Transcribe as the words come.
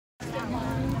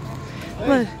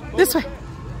But this way.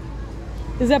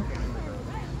 Is that?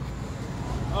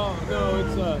 Oh no,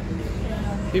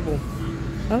 it's people.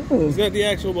 Oh. It's not the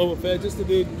actual Boba Fett, just the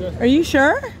dude. Are you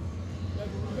sure?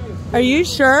 Are you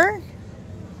sure?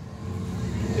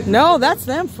 No, that's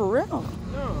them for real.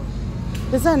 No.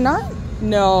 Is that not?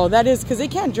 No, that is because they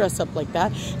can't dress up like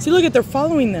that. See, look at, they're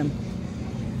following them.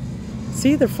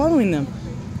 See, they're following them.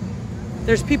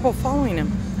 There's people following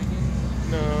him.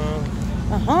 No.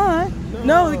 Uh-huh.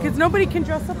 No, because nobody can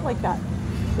dress up like that.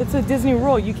 It's a Disney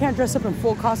rule. You can't dress up in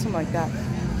full costume like that.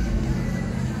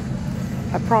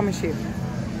 I promise you.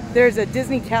 There's a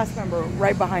Disney cast member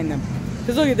right behind them.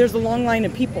 Because look, there's a long line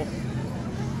of people.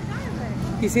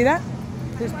 You see that?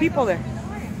 There's people there.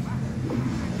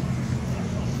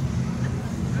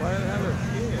 Why did I have a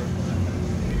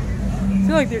kid?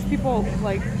 See, look, there's people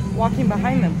like walking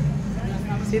behind them.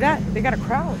 See that? They got a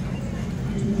crowd.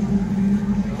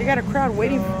 They got a crowd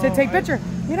waiting to take a picture.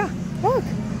 Mira, look.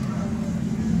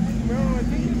 No, I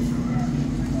think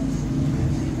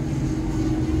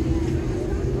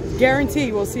it's...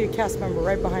 Guarantee we'll see a cast member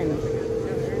right behind them.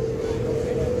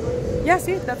 Yeah,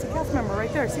 see, that's a cast member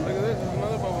right there. See? Look at this, there's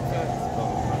another Boba Fett.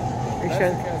 Are you That's sure?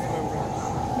 the cast member.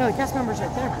 No, the cast member's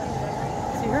right there.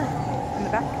 See her? In the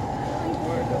back?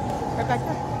 Right back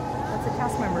there. That's a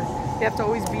cast member. They have to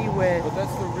always be with... But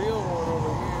that's the real one over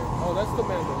here. Oh, that's the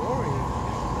Mandolorian.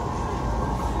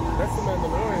 That's the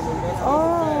Mandalorian, and that's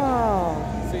Boba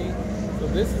Fett. See? So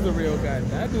this is the real guy.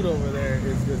 That dude over there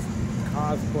is just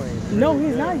cosplaying. No,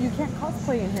 he's not. You can't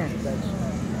cosplay in here.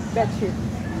 Bet you.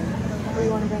 What do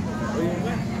you want to bet? What do you want to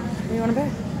bet? What do you want to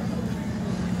bet?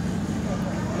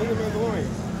 Look at Mandalorian.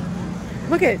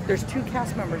 Look at, there's two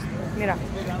cast members. Mira.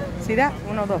 See that?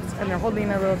 One of those. And they're holding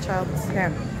a little child's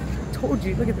hand. Told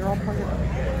you. Look at, they're all part of it.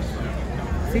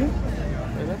 See?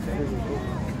 Yeah, that's really cool.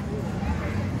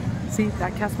 See,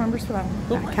 that cast member's for that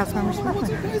one. That cast member's for that one.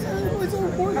 What's so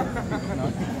important?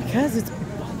 Because it's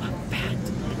Boba Fett.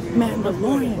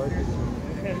 Mandalorian.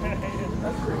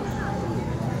 That's cool.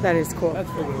 That is cool. That's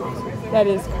pretty awesome. That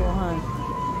is cool, huh?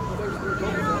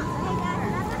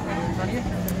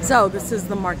 So, this is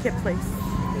the marketplace.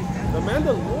 The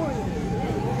Mandalorian.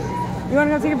 You want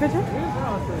to go take a picture?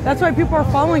 That's why people are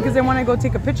following, because they want to go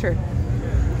take a picture.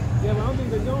 Yeah, but I don't think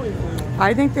they're going to.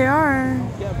 I think they are.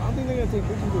 Yeah, but I don't think they're going to take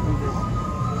pictures with people.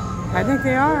 I think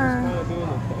they are. Kind of doing the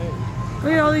thing.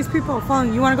 Look at all these people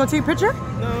following. You want to go take a picture?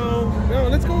 No,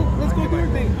 let's go do our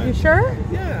thing. You sure?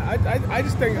 Yeah, I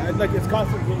just think like his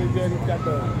costume's really good. He's got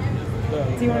the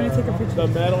Do you want me to take a picture? The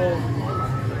metal.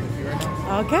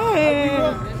 Okay.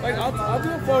 I'll do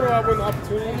a photo op when the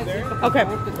opportunity is there. Okay.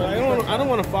 But I don't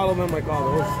want to follow them like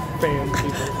all those fans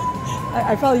people.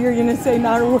 I felt you were gonna say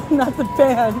not the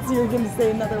fans. You were gonna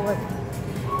say another one.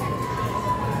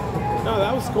 No,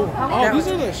 that was cool. Oh, these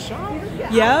are the shops.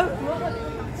 Yep.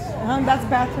 That's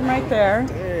bathroom right there.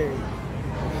 Hey.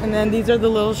 And then these are the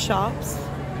little shops.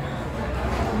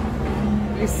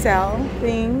 You sell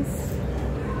things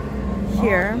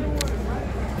here.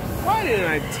 Why didn't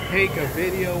I take a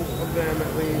video of them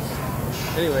at least?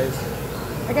 Anyways.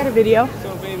 I got a video.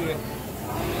 So baby,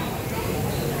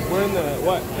 we're in the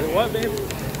what? In what, babe?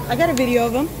 I got a video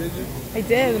of them. Did you? I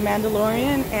did. The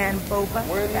Mandalorian and Boba.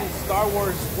 We're in the Star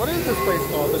Wars. What is this place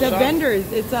called? The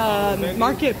vendors. It's a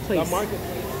marketplace. The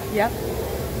marketplace. Yep.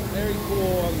 Very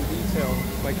cool on the detail,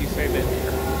 like you say, that.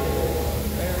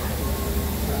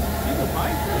 You can buy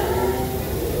it.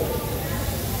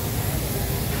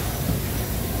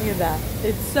 Look at that.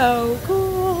 It's so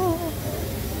cool.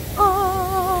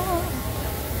 Oh.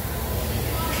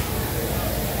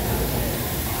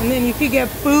 And then you could get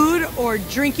food or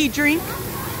drinky drink.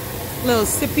 Little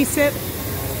sippy sip.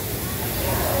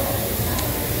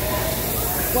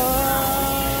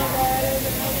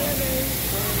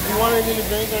 You want anything to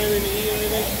drink or anything to eat or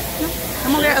anything? No,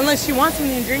 I'm okay unless you want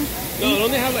something to drink. No, don't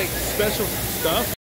they have like special stuff?